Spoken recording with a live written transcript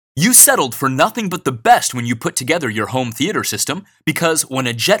You settled for nothing but the best when you put together your home theater system, because when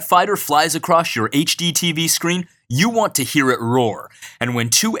a jet fighter flies across your HD TV screen, you want to hear it roar. And when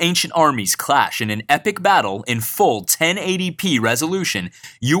two ancient armies clash in an epic battle in full 1080p resolution,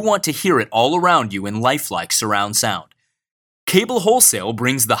 you want to hear it all around you in lifelike surround sound. Cable Wholesale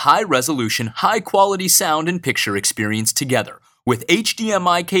brings the high-resolution, high-quality sound and picture experience together with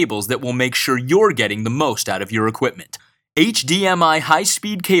HDMI cables that will make sure you're getting the most out of your equipment. HDMI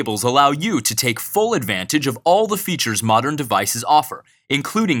high-speed cables allow you to take full advantage of all the features modern devices offer,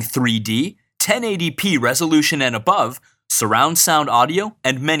 including 3D, 1080p resolution and above, surround sound audio,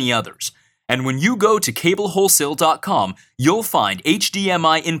 and many others. And when you go to cablewholesale.com, you'll find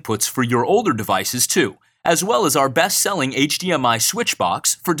HDMI inputs for your older devices too, as well as our best-selling HDMI switch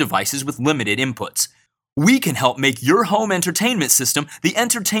box for devices with limited inputs. We can help make your home entertainment system the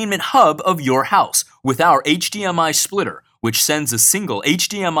entertainment hub of your house with our HDMI splitter, which sends a single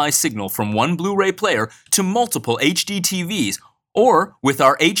HDMI signal from one Blu-ray player to multiple HD TVs, or with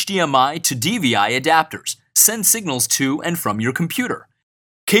our HDMI to DVI adapters, send signals to and from your computer.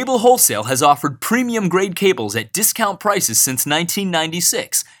 Cable Wholesale has offered premium-grade cables at discount prices since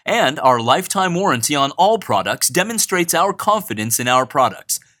 1996, and our lifetime warranty on all products demonstrates our confidence in our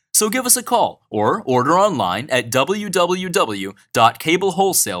products. So give us a call or order online at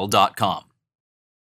www.cablewholesale.com.